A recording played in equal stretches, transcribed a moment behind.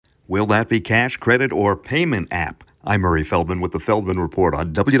Will that be cash, credit, or payment app? I'm Murray Feldman with the Feldman Report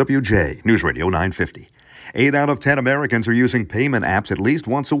on WWJ News Radio 950. 8 out of 10 Americans are using payment apps at least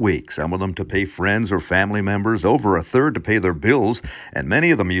once a week, some of them to pay friends or family members, over a third to pay their bills, and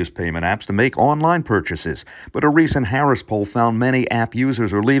many of them use payment apps to make online purchases. But a recent Harris poll found many app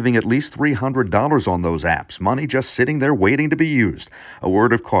users are leaving at least $300 on those apps, money just sitting there waiting to be used. A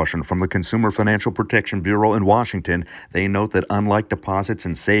word of caution from the Consumer Financial Protection Bureau in Washington. They note that unlike deposits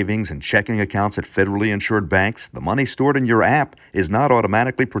and savings and checking accounts at federally insured banks, the money stored in your app is not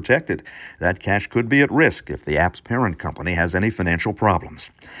automatically protected. That cash could be at risk if the app's parent company has any financial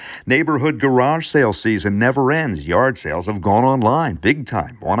problems. Neighborhood garage sale season never ends. Yard sales have gone online big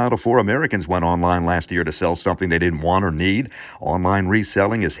time. 1 out of 4 Americans went online last year to sell something they didn't want or need. Online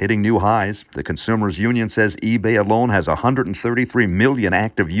reselling is hitting new highs. The Consumers Union says eBay alone has 133 million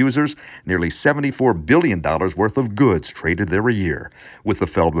active users, nearly $74 billion worth of goods traded there a year. With the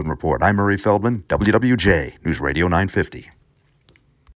Feldman Report, I'm Murray Feldman, WWJ News Radio 950.